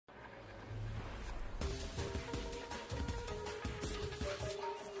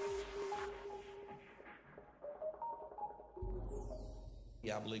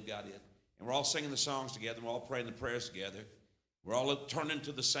yeah, I believe God is. And we're all singing the songs together. We're all praying the prayers together. We're all turning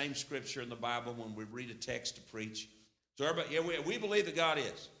to the same scripture in the Bible when we read a text to preach. So everybody, yeah, we believe that God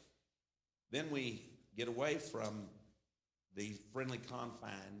is. Then we get away from the friendly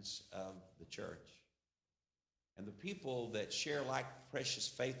confines of the church. And the people that share like precious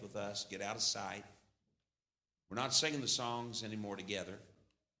faith with us get out of sight. We're not singing the songs anymore together.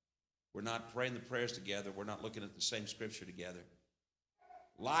 We're not praying the prayers together. We're not looking at the same scripture together.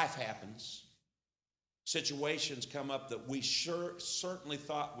 Life happens. Situations come up that we certainly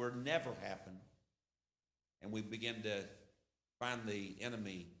thought would never happen. And we begin to find the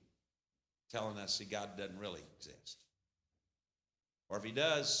enemy telling us, see, God doesn't really exist. Or if he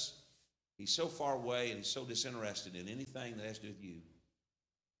does, he's so far away and he's so disinterested in anything that has to do with you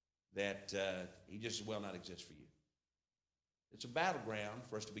that he just as well not exist for you. It's a battleground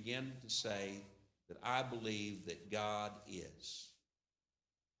for us to begin to say that I believe that God is.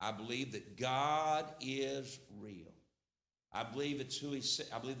 I believe that God is real. I believe it's who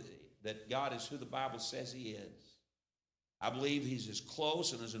I believe that God is who the Bible says he is. I believe he's as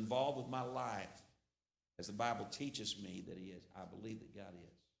close and as involved with my life as the Bible teaches me that he is. I believe that God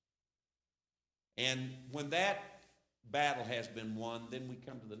is. And when that battle has been won, then we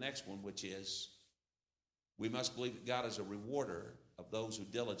come to the next one, which is we must believe that God is a rewarder of those who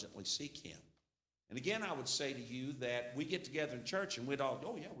diligently seek him. And again, I would say to you that we get together in church and we'd all,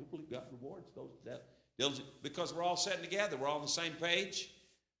 oh yeah, we believe God rewards those that diligent, because we're all sitting together. We're all on the same page.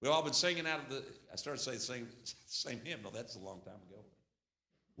 We've all been singing out of the, I started saying the same hymn. No, that's a long time ago.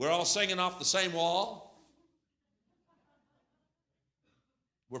 We're all singing off the same wall.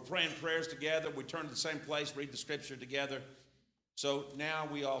 We're praying prayers together. We turn to the same place, read the scripture together. So now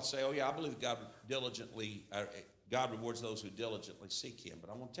we all say, oh yeah, I believe God God rewards those who diligently seek him. But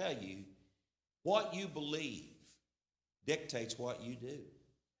I want to tell you, what you believe dictates what you do.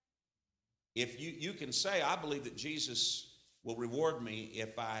 If you can say, I believe that Jesus will reward me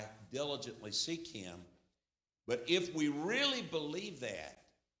if I diligently seek him, but if we really believe that,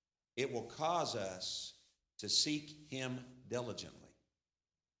 it will cause us to seek him diligently.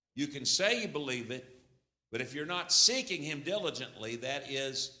 You can say you believe it, but if you're not seeking him diligently, that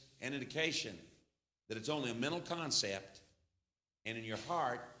is an indication that it's only a mental concept, and in your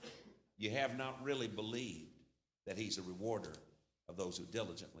heart, you have not really believed that he's a rewarder of those who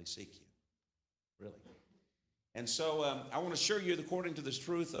diligently seek him. Really. And so I want to assure you that according to this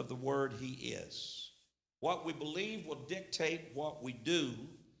truth of the word, he is. What we believe will dictate what we do.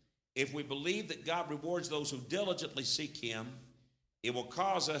 If we believe that God rewards those who diligently seek him, it will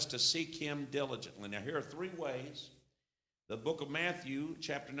cause us to seek him diligently. Now, here are three ways. The book of Matthew,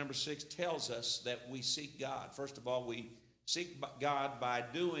 chapter number 6, tells us that we seek God. First of all, we seek God by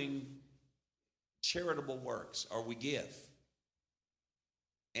doing charitable works, or we give.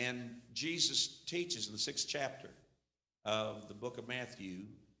 And Jesus teaches in the 6th chapter of the book of Matthew,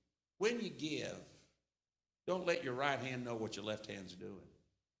 when you give, don't let your right hand know what your left hand's doing.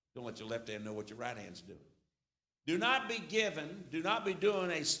 Don't let your left hand know what your right hand's doing. Do not be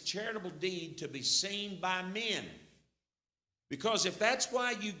doing a charitable deed to be seen by men. Because if that's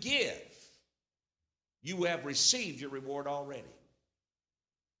why you give, you have received your reward already.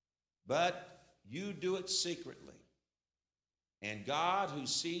 But you do it secretly. And God, who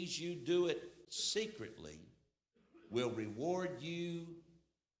sees you do it secretly, will reward you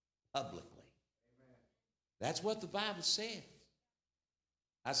publicly. Amen. That's what the Bible says.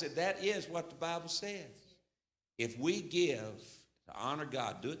 I said, that is what the Bible says. If we give to honor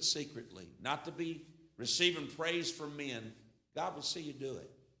God, do it secretly, not to be receiving praise from men, God will see you do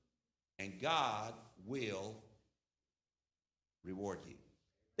it. And God will reward you.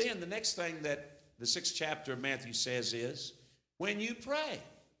 Then the next thing that the 6th chapter of Matthew says is, when you pray,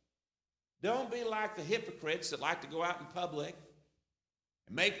 don't be like the hypocrites that like to go out in public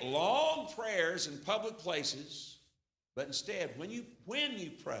and make long prayers in public places, but instead, when you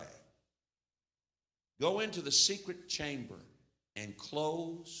pray, go into the secret chamber and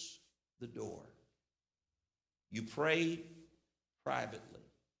close the door. You pray privately,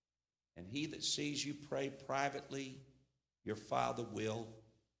 and he that sees you pray privately, your Father will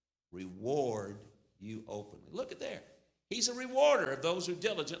reward you openly. Look at there. He's a rewarder of those who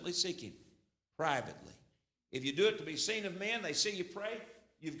diligently seek him privately. If you do it to be seen of men, they see you pray,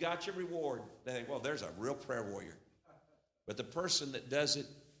 you've got your reward. They think, well, there's a real prayer warrior. But the person that does it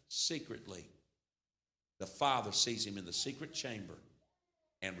secretly, the Father sees him in the secret chamber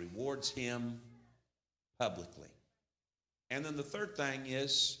and rewards him publicly. And then the third thing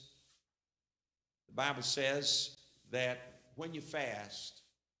is, the Bible says that when you fast,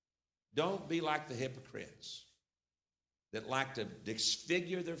 don't be like the hypocrites. that like to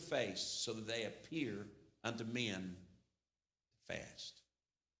disfigure their face so that they appear unto men to fast.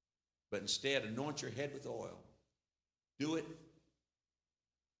 But instead, anoint your head with oil. Do it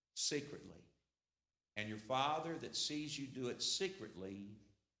secretly. And your Father that sees you do it secretly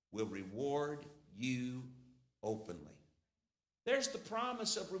will reward you openly. There's the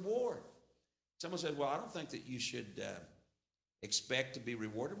promise of reward. Someone said, well, I don't think that you should expect to be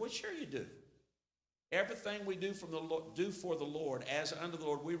rewarded. Well, sure you do. Everything we do for the Lord, as unto the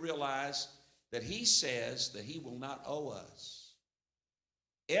Lord, we realize that he says that he will not owe us.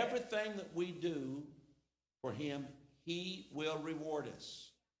 Everything that we do for him, he will reward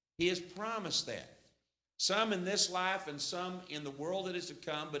us. He has promised that. Some in this life and some in the world that is to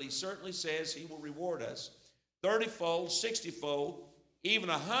come, but he certainly says he will reward us 30-fold, 60-fold, even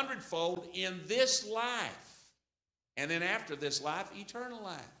 100-fold in this life. And then after this life, eternal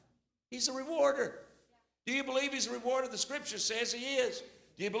life. He's a rewarder. Do you believe he's a rewarder? The scripture says he is.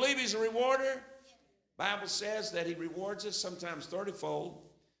 Do you believe he's a rewarder? Bible says that he rewards us sometimes 30-fold,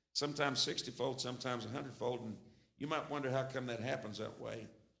 sometimes 60-fold, sometimes 100-fold. And you might wonder how come that happens that way.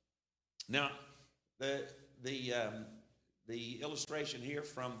 Now, the illustration here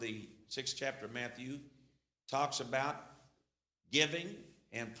from the 6th chapter of Matthew talks about giving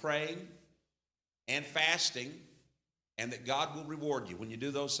and praying and fasting, and that God will reward you. When you do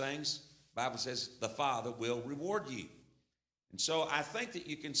those things, the Bible says the Father will reward you. And so I think that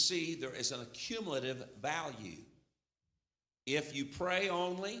you can see there is an accumulative value. If you pray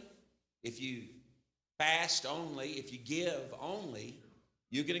only, if you fast only, if you give only,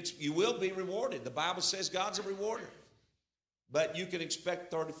 you will be rewarded. The Bible says God's a rewarder. But you can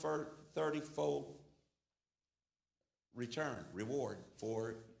expect 30-fold reward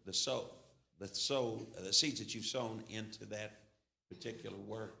for the seeds that you've sown into that particular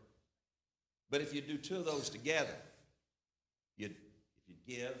work. But if you do two of those together, if you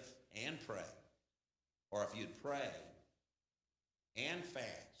give and pray, or if you'd pray and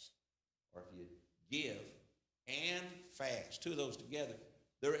fast, or if you give and fast, two of those together,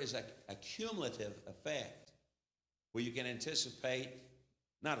 there is a cumulative effect where you can anticipate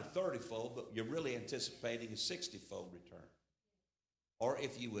not a 30-fold, but you're really anticipating a 60-fold return. Or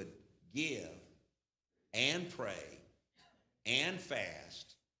if you would give and pray and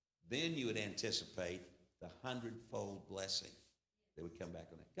fast, then you would anticipate the 100-fold blessing that would come back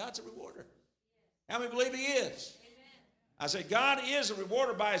on that. God's a rewarder. How many believe he is? I say God is a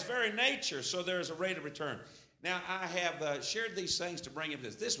rewarder by his very nature, so there is a rate of return. Now, I have shared these things to bring him to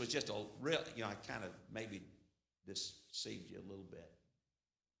this. This was just a real, I kind of maybe deceived you a little bit.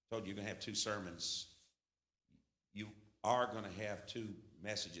 Told you you're going to have two sermons. You are going to have two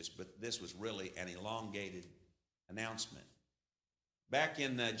messages, but this was really an elongated announcement. Back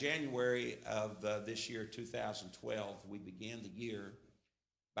in January of this year, 2012, we began the year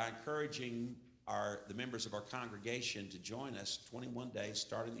by encouraging the members of our congregation to join us 21 days,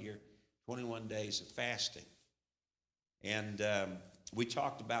 starting the year, 21 days of fasting. And we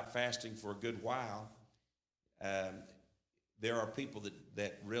talked about fasting for a good while. There are people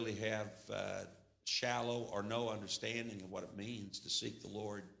that really have shallow or no understanding of what it means to seek the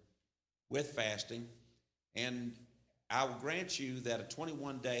Lord with fasting. And I will grant you that a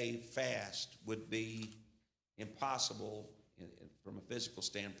 21-day fast would be impossible from a physical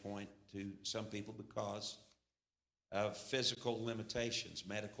standpoint to some people because of physical limitations,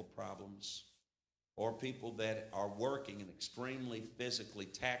 medical problems, or people that are working an extremely physically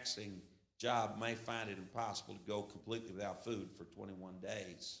taxing job may find it impossible to go completely without food for 21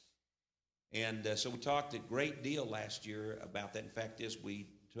 days. And so we talked a great deal last year about that. In fact, we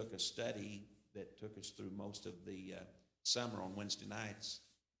took a study that took us through most of the summer on Wednesday nights,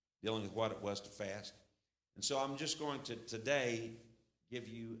 dealing with what it was to fast. And so I'm just going to today give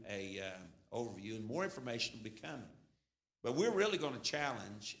you a overview, and more information will be coming. But we're really going to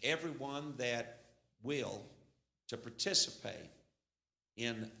challenge everyone that will to participate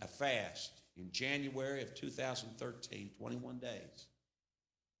in a fast in January of 2013, 21 days.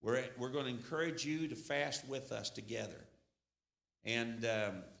 We're going to encourage you to fast with us together. And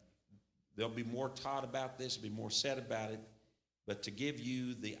there'll be more taught about this, there'll be more said about it. But to give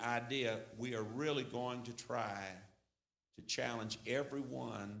you the idea, we are really going to try to challenge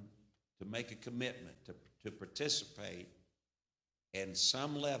everyone to make a commitment to participate in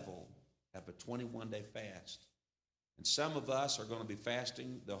some level of a 21-day fast. And some of us are going to be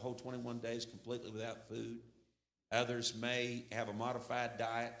fasting the whole 21 days completely without food. Others may have a modified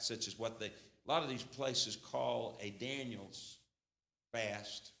diet, such as what a lot of these places call a Daniel's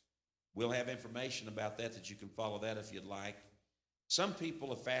fast. We'll have information about that you can follow that if you'd like. Some people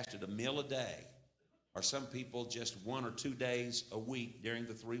have fasted a meal a day. or some people just 1 or 2 days a week during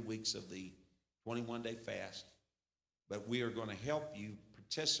the 3 weeks of the 21-day fast. But we are going to help you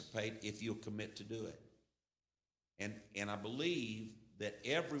participate if you'll commit to do it. And I believe that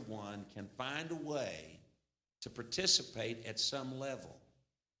everyone can find a way to participate at some level.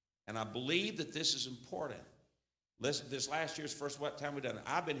 And I believe that this is important. Listen, this last year's first time we've done it,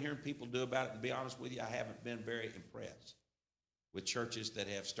 I've been hearing people do about it, and to be honest with you, I haven't been very impressed with churches that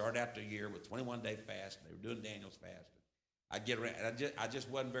have started out the year with 21-day fast. They were doing Daniel's fast. I get around, and I just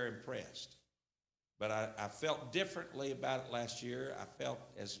wasn't very impressed. But I felt differently about it last year. I felt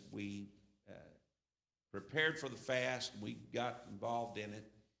as we prepared for the fast, we got involved in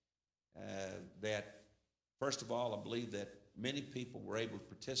it, that first of all, I believe that many people were able to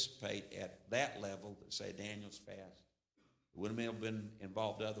participate at that level, that say Daniel's fast. They wouldn't have been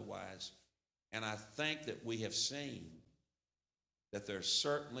involved otherwise. And I think that we have seen that there's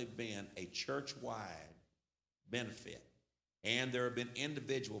certainly been a church-wide benefit, and there have been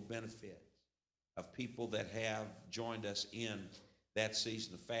individual benefits of people that have joined us in that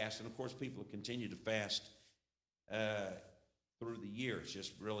season of fast. And of course, people have continued to fast through the year. It's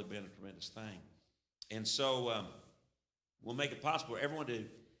just really been a tremendous thing. And so we'll make it possible for everyone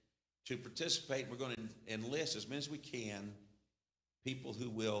to participate. We're going to enlist as many as we can people who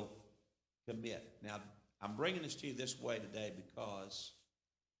will commit. Now, I'm bringing this to you this way today because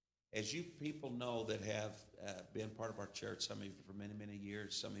as you people know that have been part of our church, some of you for many, many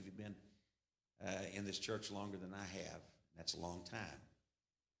years, some of you have been in this church longer than I have. That's a long time.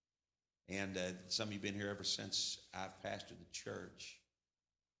 And some of you have been here ever since I've pastored the church.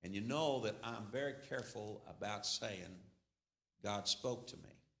 And you know that I'm very careful about saying God spoke to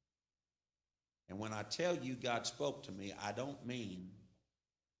me. And when I tell you God spoke to me, I don't mean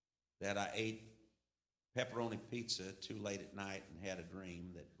that I ate pepperoni pizza too late at night and had a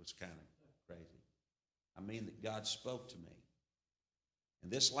dream that was kind of crazy. I mean that God spoke to me.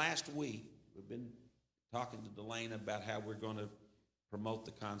 And this last week, we've been talking to Dillon about how we're going to promote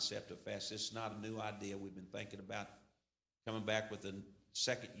the concept of fast. This is not a new idea. We've been thinking about coming back with a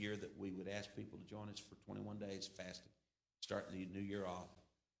second year that we would ask people to join us for 21 days fasting, starting the new year off.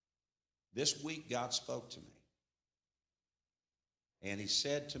 This week, God spoke to me. And he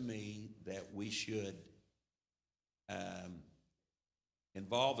said to me that we should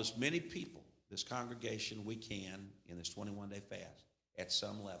involve as many people, this congregation, we can in this 21-day fast at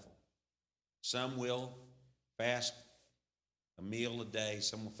some level. Some will fast a meal a day.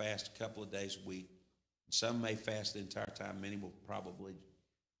 Some will fast a couple of days a week. Some may fast the entire time. Many will probably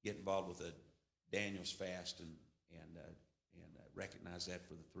get involved with a Daniel's fast and recognize that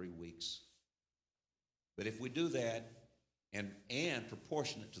for the 3 weeks. But if we do that and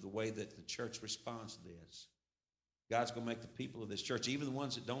proportionate to the way that the church responds to this, God's going to make the people of this church, even the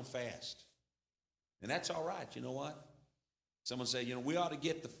ones that don't fast, and that's all right. You know what? Someone say, we ought to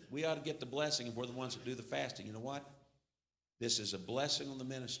get the blessing if we're the ones that do the fasting. You know what? This is a blessing on the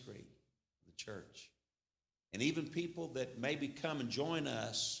ministry of the church. And even people that maybe come and join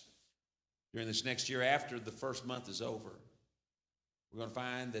us during this next year after the first month is over, we're going to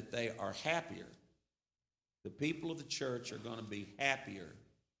find that they are happier. The people of the church are going to be happier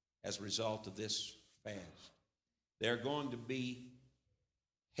as a result of this fast. They're going to be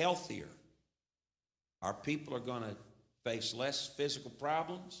healthier. Our people are going to face less physical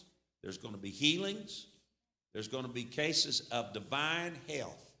problems. There's going to be healings. There's going to be cases of divine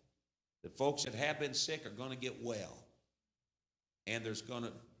health. The folks that have been sick are going to get well. And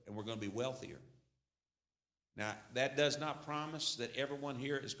we're going to be wealthier. Now, that does not promise that everyone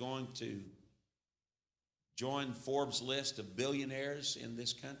here is going to join Forbes' list of billionaires in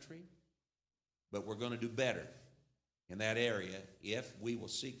this country, but we're going to do better in that area if we will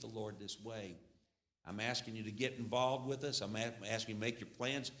seek the Lord this way. I'm asking you to get involved with us. I'm asking you to make your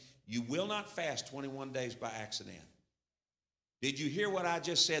plans. You will not fast 21 days by accident. Did you hear what I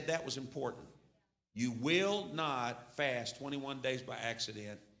just said? That was important. You will not fast 21 days by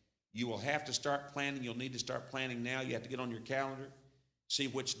accident. You will have to start planning. You'll need to start planning now. You have to get on your calendar, see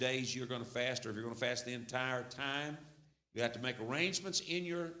which days you're going to fast, or if you're going to fast the entire time. You have to make arrangements in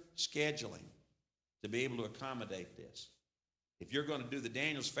your scheduling to be able to accommodate this. If you're going to do the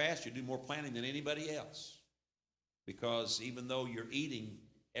Daniel's fast, you do more planning than anybody else, because even though you're eating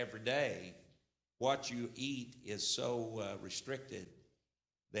every day, what you eat is so restricted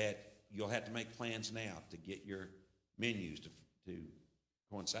that you'll have to make plans now to get your menus to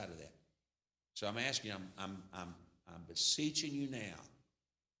coincide with that. So I'm asking you, I'm beseeching you now,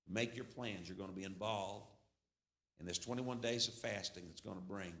 make your plans. You're going to be involved in this 21 days of fasting that's going to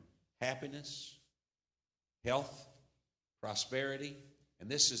bring happiness, health, prosperity, And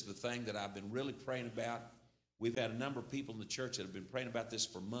this is the thing that I've been really praying about. We've had a number of people in the church that have been praying about this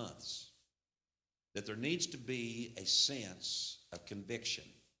for months, that there needs to be a sense of conviction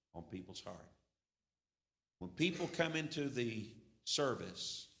on people's heart. When people come into the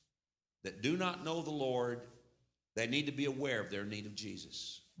service that do not know the Lord, they need to be aware of their need of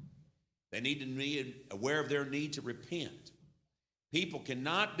Jesus. They need to be aware of their need to repent. People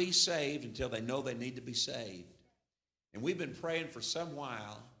cannot be saved until they know they need to be saved. And we've been praying for some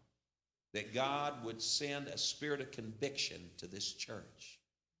while that God would send a spirit of conviction to this church,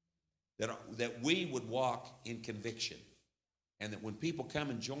 that we would walk in conviction, and that when people come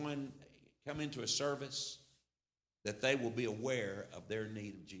into a service, that they will be aware of their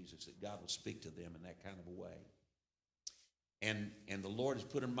need of Jesus, that God will speak to them in that kind of a way. And the Lord has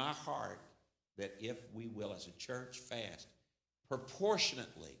put in my heart that if we will, as a church, fast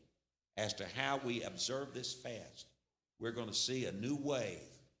proportionately as to how we observe this fast, we're going to see a new wave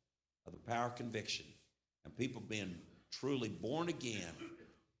of the power of conviction and people being truly born again,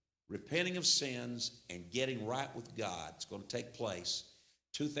 repenting of sins, and getting right with God. It's going to take place.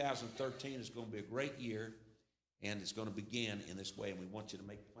 2013 is going to be a great year, and it's going to begin in this way, and we want you to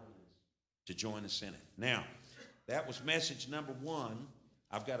make plans to join us in it. Now, that was message number one.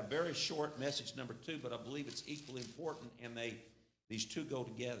 I've got a very short message number two, but I believe it's equally important, and these two go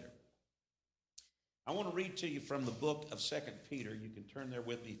together. I want to read to you from the book of 2 Peter. You can turn there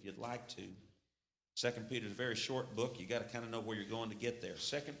with me if you'd like to. 2 Peter is a very short book. You got to kind of know where you're going to get there.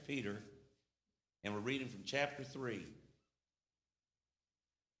 2 Peter, and we're reading from chapter 3.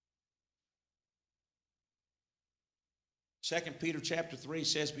 Second Peter chapter 3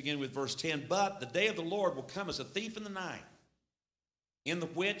 says, beginning with verse 10, "But the day of the Lord will come as a thief in the night, in the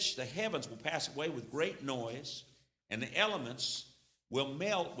which the heavens will pass away with great noise, and the elements will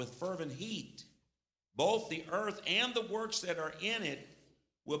melt with fervent heat. Both the earth and the works that are in it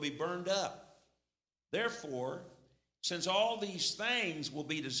will be burned up. Therefore, since all these things will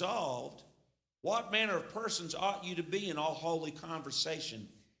be dissolved, what manner of persons ought you to be in all holy conversation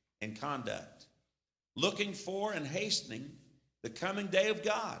and conduct, looking for and hastening the coming day of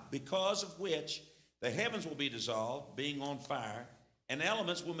God, because of which the heavens will be dissolved, being on fire, and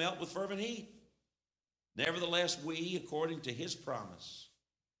elements will melt with fervent heat. Nevertheless, we, according to his promise,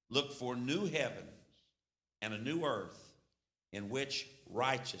 look for new heavens and a new earth in which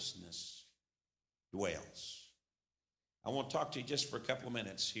righteousness dwells." I want to talk to you just for a couple of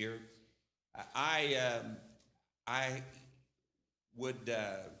minutes here. I would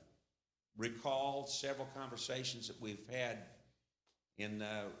recall several conversations that we've had in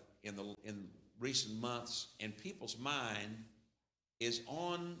recent months, and people's mind is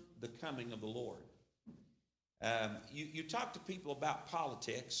on the coming of the Lord. You talk to people about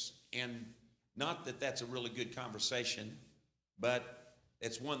politics, and not that that's a really good conversation, but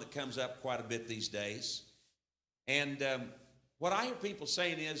it's one that comes up quite a bit these days. And what I hear people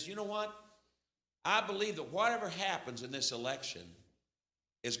saying is, you know what? I believe that whatever happens in this election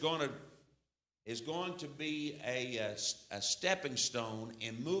is going to be a stepping stone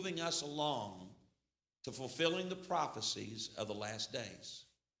in moving us along to fulfilling the prophecies of the last days.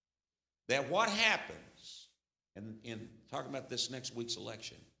 That what happens, and in talking about this next week's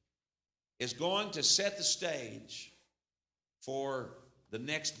election, is going to set the stage for the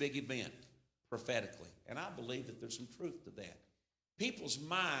next big event prophetically. And I believe that there's some truth to that. People's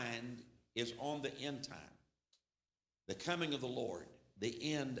mind is on the end time, the coming of the Lord,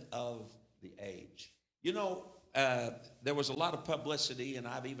 the end of the age. You know, there was a lot of publicity, and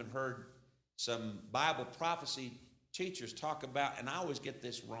I've even heard some Bible prophecy teachers talk about, and I always get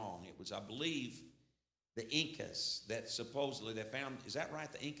this wrong. It was, I believe, the Incas that supposedly they found. Is that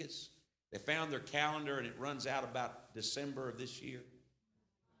right, the Incas? They found their calendar, and it runs out about December of this year.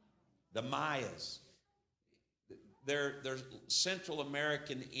 The Mayas. They're Central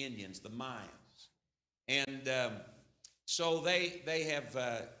American Indians, the Mayas. And so they have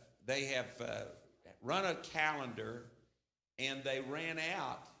run a calendar, and they ran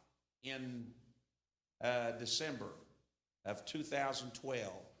out in December of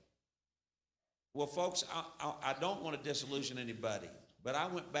 2012. Well, folks, I don't want to disillusion anybody, but I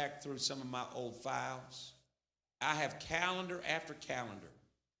went back through some of my old files. I have calendar after calendar,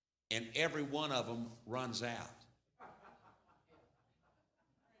 and every one of them runs out.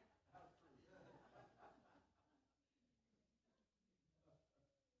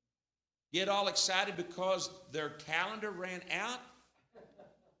 Get all excited because their calendar ran out?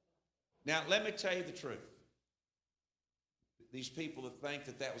 Now, let me tell you the truth. These people that think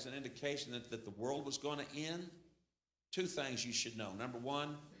that that was an indication that the world was going to end, two things you should know. Number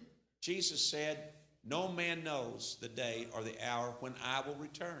one, Jesus said no man knows the day or the hour when I will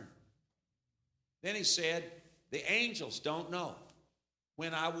return. Then he said, the angels don't know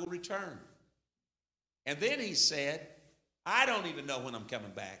when I will return. And then he said, I don't even know when I'm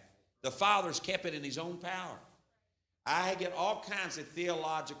coming back. The Father's kept it in his own power. I get all kinds of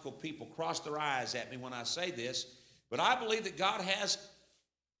theological people cross their eyes at me when I say this, but I believe that God has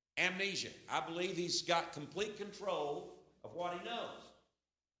amnesia. I believe he's got complete control of what he knows.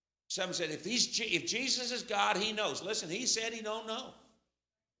 Some said, if Jesus is God, he knows. Listen, he said he don't know.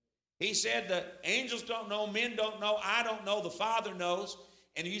 He said that angels don't know, men don't know, I don't know, the Father knows.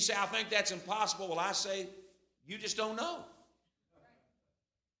 And you say, I think that's impossible. Well, I say, you just don't know.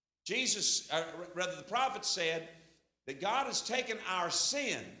 The prophet said that God has taken our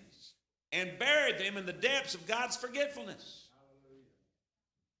sins and buried them in the depths of God's forgetfulness.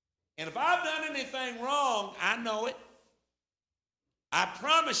 And if I've done anything wrong, I know it. I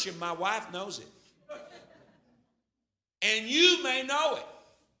promise you, my wife knows it. And you may know it,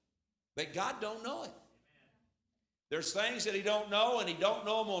 but God don't know it. There's things that he don't know, and he don't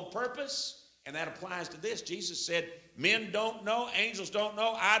know them on purpose, and that applies to this. Jesus said, men don't know, angels don't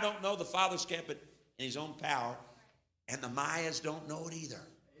know, I don't know, the Father's kept it in his own power, and the Mayas don't know it either.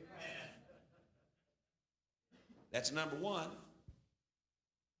 Amen. That's number one.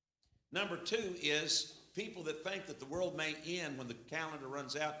 Number two is people that think that the world may end when the calendar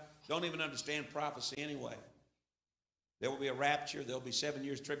runs out don't even understand prophecy anyway. There will be a rapture. There will be 7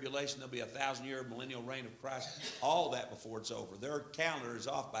 years tribulation. There will be a 1,000-year millennial reign of Christ. All that before it's over. Their calendar is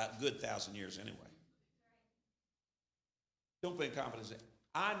off by a good 1,000 years anyway. Don't be in confidence.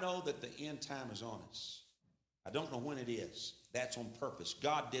 I know that the end time is on us. I don't know when it is. That's on purpose.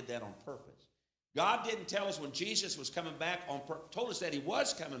 God did that on purpose. God didn't tell us when Jesus was coming back on purpose. Told us that he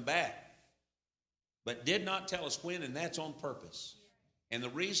was coming back, but did not tell us when, and that's on purpose. And the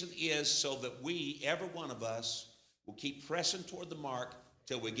reason is so that we, every one of us, will keep pressing toward the mark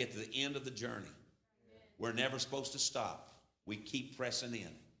till we get to the end of the journey. We're never supposed to stop. We keep pressing in.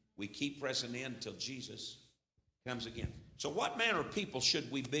 We keep pressing in until Jesus comes again. So what manner of people should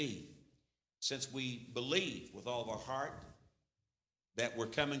we be since we believe with all of our heart that we're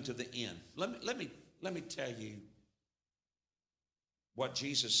coming to the end? Let me tell you what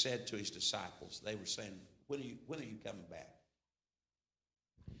Jesus said to his disciples. They were saying, when are you coming back?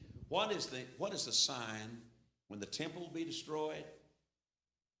 What is the sign when the temple will be destroyed?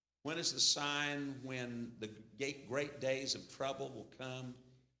 When is the sign when the great days of trouble will come?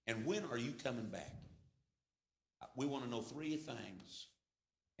 And when are you coming back? We want to know three things.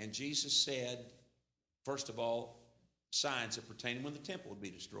 And Jesus said, first of all, signs that pertain when the temple will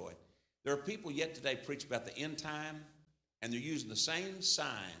be destroyed. There are people yet today preach about the end time, and they're using the same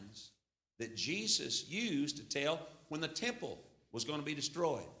signs that Jesus used to tell when the temple was going to be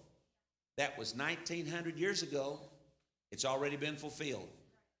destroyed. That was 1,900 years ago. It's already been fulfilled.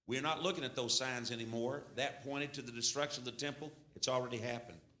 We're not looking at those signs anymore. That pointed to the destruction of the temple. It's already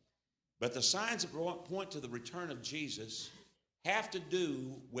happened. But the signs that point to the return of Jesus have to do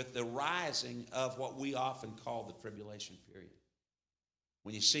with the rising of what we often call the tribulation period.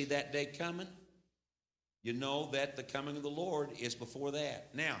 When you see that day coming, you know that the coming of the Lord is before that.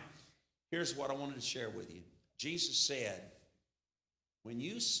 Now, here's what I wanted to share with you. Jesus said, when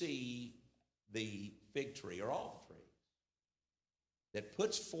you see the fig tree or all the trees that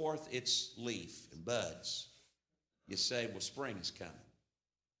puts forth its leaf and buds, you say, well, spring is coming.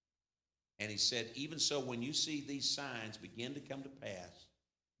 And he said, even so, when you see these signs begin to come to pass,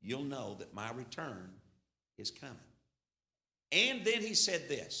 you'll know that my return is coming. And then he said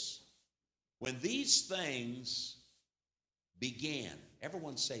this, when these things began,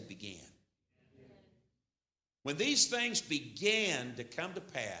 everyone say began. When these things began to come to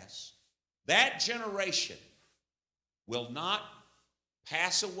pass, that generation will not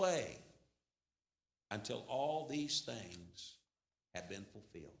pass away until all these things have been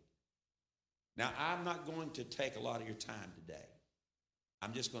fulfilled. Now, I'm not going to take a lot of your time today.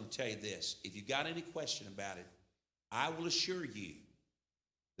 I'm just going to tell you this. If you got any question about it, I will assure you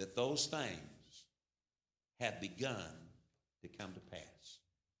that those things have begun to come to pass.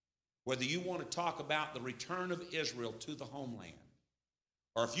 Whether you want to talk about the return of Israel to the homeland,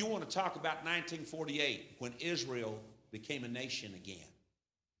 or if you want to talk about 1948 when Israel became a nation again,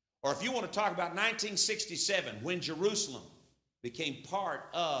 or if you want to talk about 1967 when Jerusalem became part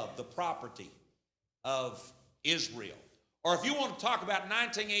of the property of Israel, or if you want to talk about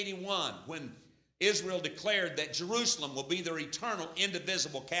 1981 when Israel declared that Jerusalem will be their eternal,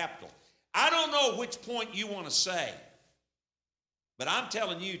 indivisible capital. I don't know which point you want to say, but I'm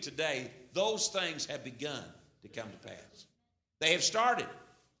telling you today, those things have begun to come to pass. They have started.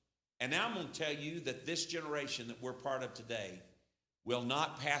 And now I'm going to tell you that this generation that we're part of today will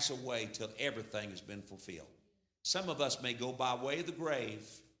not pass away till everything has been fulfilled. Some of us may go by way of the grave,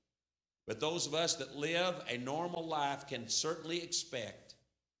 but those of us that live a normal life can certainly expect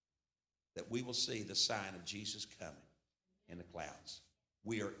that we will see the sign of Jesus coming in the clouds.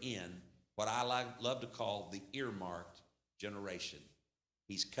 We are in what I love to call the earmarked generation.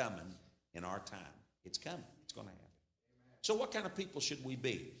 He's coming in our time. It's coming. It's going to happen. So what kind of people should we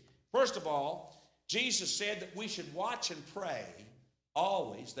be? First of all, Jesus said that we should watch and pray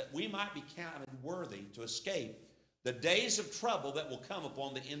always that we might be counted worthy to escape the days of trouble that will come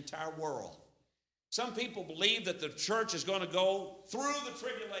upon the entire world. Some people believe that the church is going to go through the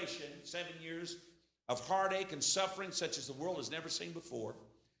tribulation, 7 years of heartache and suffering such as the world has never seen before.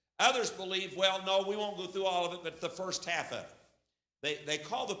 Others believe, well, no, we won't go through all of it, but the first half of it. They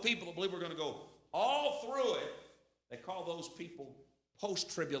call the people that believe we're going to go all through it, they call those people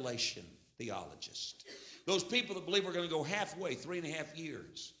post-tribulation theologists. Those people that believe we're going to go halfway, 3.5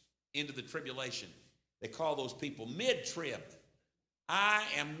 years into the tribulation, they call those people mid-trib. I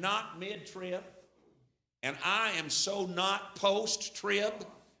am not mid-trib, and I am so not post-trib.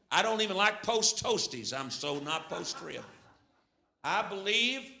 I don't even like post-toasties. I'm so not post-trib. I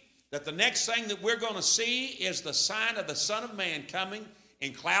believe that the next thing that we're going to see is the sign of the Son of Man coming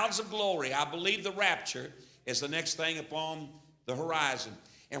in clouds of glory. I believe the rapture is the next thing upon the horizon.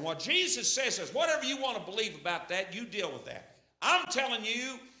 And what Jesus says is, whatever you want to believe about that, you deal with that. I'm telling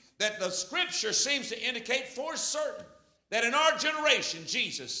you that the Scripture seems to indicate for certain that in our generation,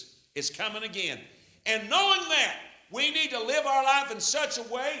 Jesus is coming again. And knowing that, we need to live our life in such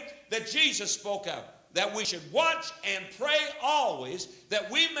a way that Jesus spoke of, that we should watch and pray always, that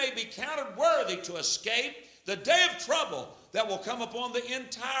we may be counted worthy to escape the day of trouble that will come upon the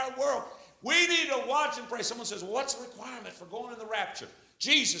entire world. We need to watch and pray. Someone says, well, what's the requirement for going in the rapture?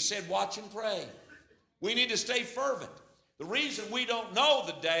 Jesus said, watch and pray. We need to stay fervent. The reason we don't know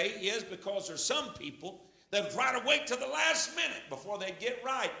the day is because there's some people that try to wait till the last minute before they get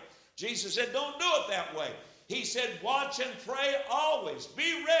right. Jesus said, don't do it that way. He said, watch and pray always.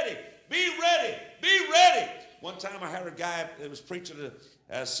 Be ready. Be ready. Be ready. One time I heard a guy that was preaching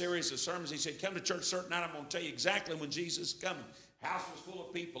a series of sermons. He said, come to church a certain night. I'm going to tell you exactly when Jesus is coming. House was full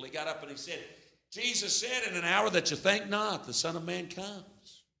of people. He got up and he said, Jesus said, in an hour that you think not, the Son of Man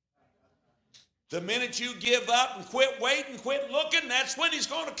comes. The minute you give up and quit waiting, quit looking, that's when he's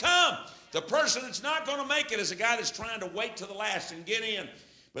going to come. The person that's not going to make it is a guy that's trying to wait to the last and get in.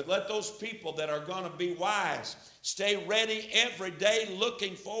 But let those people that are going to be wise stay ready every day,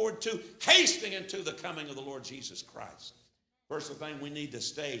 looking forward to, hastening into the coming of the Lord Jesus Christ. First thing, we need to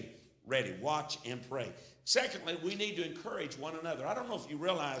stay ready, watch and pray. Secondly, we need to encourage one another. I don't know if you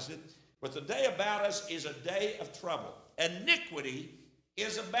realize it, but the day about us is a day of trouble. Iniquity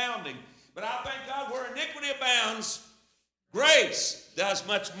is abounding. But I thank God where iniquity abounds, grace does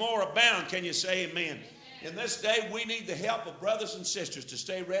much more abound. Can you say amen? In this day, we need the help of brothers and sisters to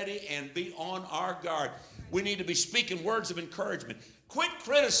stay ready and be on our guard. We need to be speaking words of encouragement. Quit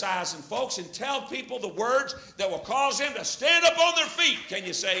criticizing folks and tell people the words that will cause them to stand up on their feet. Can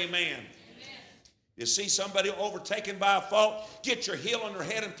you say amen? You see somebody overtaken by a fault, get your heel on their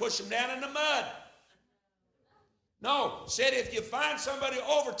head and push them down in the mud. No, said if you find somebody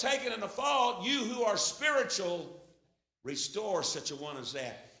overtaken in a fault, you who are spiritual, restore such a one as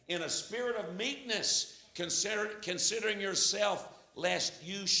that. In a spirit of meekness, considering yourself, lest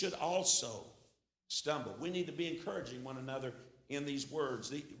you should also stumble. We need to be encouraging one another in these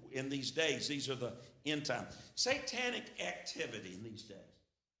words, in these days. These are the end time. Satanic activity in these days.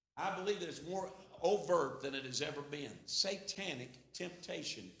 I believe that it's more overt than it has ever been. Satanic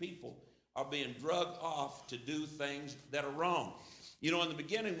temptation. People are being drugged off to do things that are wrong. You know, in the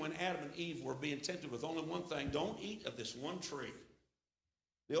beginning when Adam and Eve were being tempted with only one thing, don't eat of this one tree.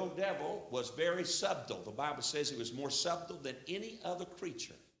 The old devil was very subtle. The Bible says he was more subtle than any other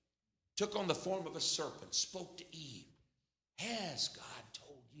creature. Took on the form of a serpent, spoke to Eve. Has God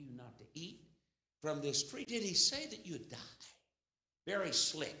told you not to eat from this tree? Did he say that you'd die? Very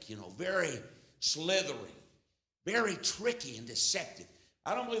slick, you know, very slithering, very tricky and deceptive.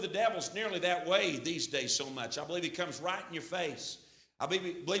 I don't believe the devil's nearly that way these days so much. I believe he comes right in your face. I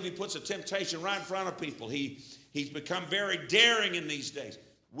believe he puts a temptation right in front of people. He's become very daring in these days.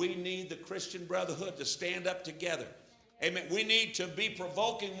 We need the Christian brotherhood to stand up together. Amen. We need to be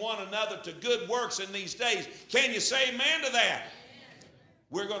provoking one another to good works in these days. Can you say amen to that? Amen.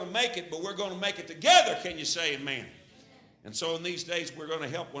 We're going to make it, but we're going to make it together. Can you say amen? Amen. And so in these days, we're going to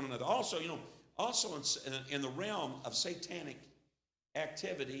help one another. Also, you know, in the realm of satanic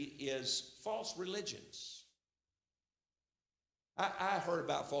activity is false religions. I heard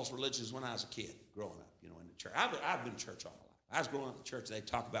about false religions when I was a kid growing up, in the church. I've been in church all my life. I was growing up in the church, they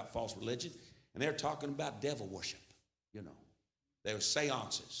talk about false religion, and they're talking about devil worship, There was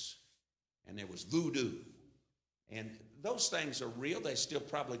seances, and there was voodoo. And those things are real. They still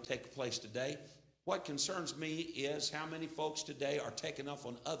probably take place today. What concerns me is how many folks today are taking off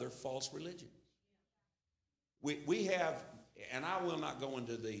on other false religions. We have, and I will not go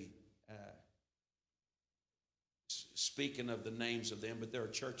into the speaking of the names of them, but there are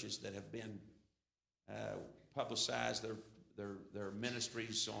churches that have been publicized their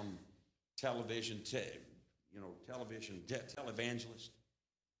ministries on television, televangelist.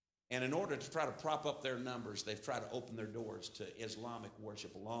 And in order to try to prop up their numbers, they've tried to open their doors to Islamic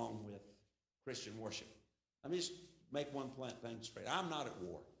worship along with Christian worship. Let me just make one thing straight. I'm not at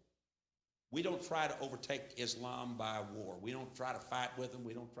war. We don't try to overtake Islam by war. We don't try to fight with them.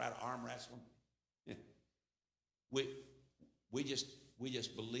 We don't try to arm wrestle them. We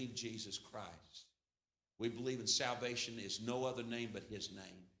just believe Jesus Christ. We believe in salvation is no other name but his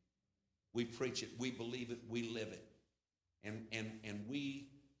name. We preach it. We believe it. We live it. And we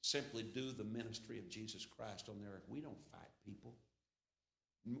simply do the ministry of Jesus Christ on the earth. We don't fight people.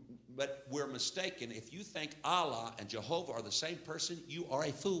 But we're mistaken. If you think Allah and Jehovah are the same person, you are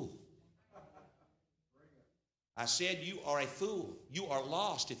a fool. I said you are a fool. You are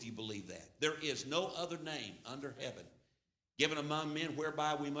lost if you believe that. There is no other name under heaven given among men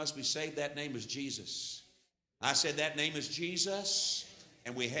whereby we must be saved. That name is Jesus. I said that name is Jesus,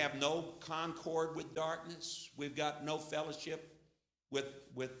 and we have no concord with darkness. We've got no fellowship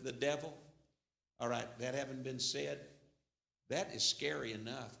with the devil. All right, that having been said, that is scary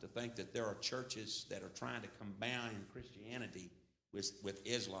enough to think that there are churches that are trying to combine Christianity with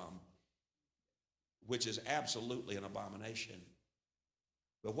Islam, which is absolutely an abomination.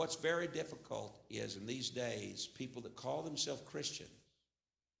 But what's very difficult is in these days, people that call themselves Christians,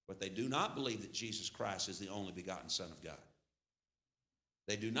 but they do not believe that Jesus Christ is the only begotten Son of God.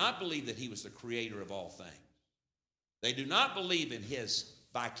 They do not believe that he was the creator of all things. They do not believe in his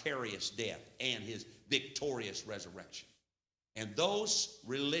vicarious death and his victorious resurrection. And those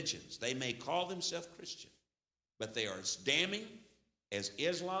religions, they may call themselves Christian, but they are as damning as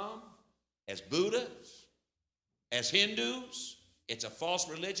Islam, as Buddhists, as Hindus. It's a false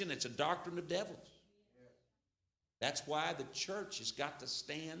religion. It's a doctrine of devils. That's why the church has got to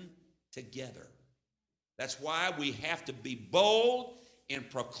stand together. That's why we have to be bold in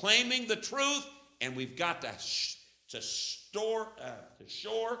proclaiming the truth, and we've got to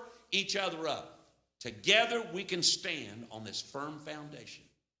shore each other up. Together we can stand on this firm foundation.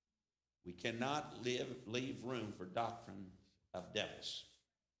 We cannot leave room for doctrine of devils.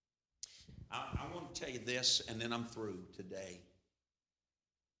 I want to tell you this, and then I'm through today.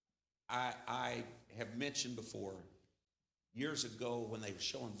 I have mentioned before, years ago when they were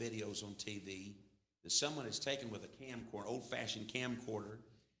showing videos on TV, that someone has taken with a camcorder, old-fashioned camcorder.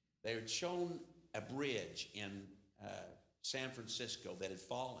 They had shown a bridge in San Francisco that had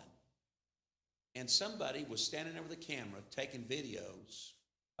fallen. And somebody was standing there with a camera taking videos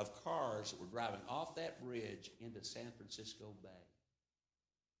of cars that were driving off that bridge into San Francisco Bay.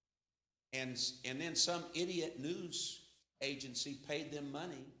 And then some idiot news agency paid them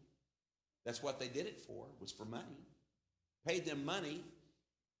money. That's what they did it for, was for money. Paid them money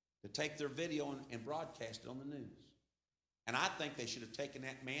to take their video and broadcast it on the news. And I think they should have taken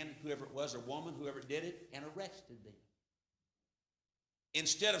that man, whoever it was, or woman, whoever did it, and arrested them.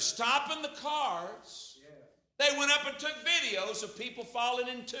 Instead of stopping the cars, they went up and took videos of people falling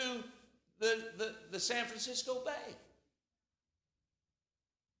into the San Francisco Bay.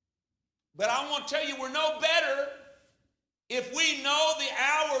 But I want to tell you, we're no better if we know the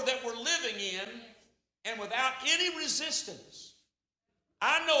hour that we're living in, and without any resistance.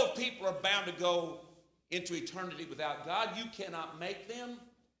 I know if people are bound to go into eternity without God, you cannot make them,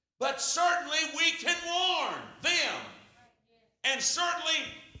 but certainly we can warn them. And certainly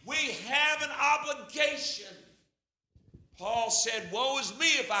we have an obligation. Paul said, woe is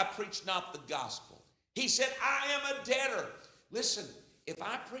me if I preach not the gospel. He said, I am a debtor. Listen, if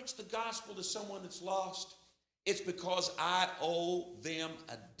I preach the gospel to someone that's lost, it's because I owe them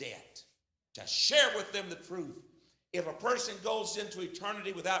a debt to share with them the truth. If a person goes into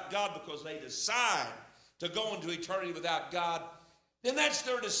eternity without God because they decide to go into eternity without God, then that's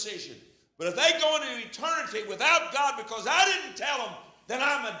their decision. But if they go into eternity without God because I didn't tell them, then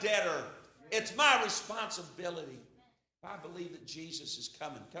I'm a debtor. It's my responsibility. If I believe that Jesus is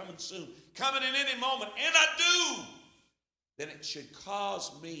coming soon, coming in any moment, and I do, then it should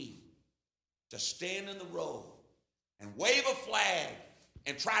cause me to stand in the road and wave a flag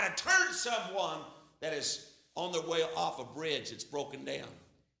and try to turn someone that is on their way off a bridge that's broken down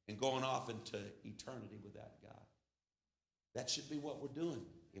and going off into eternity without God. That should be what we're doing.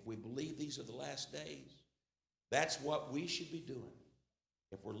 If we believe these are the last days, that's what we should be doing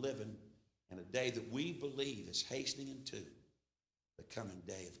if we're living in a day that we believe is hastening into the coming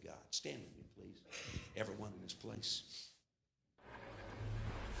day of God. Stand with me, please. Everyone in this place.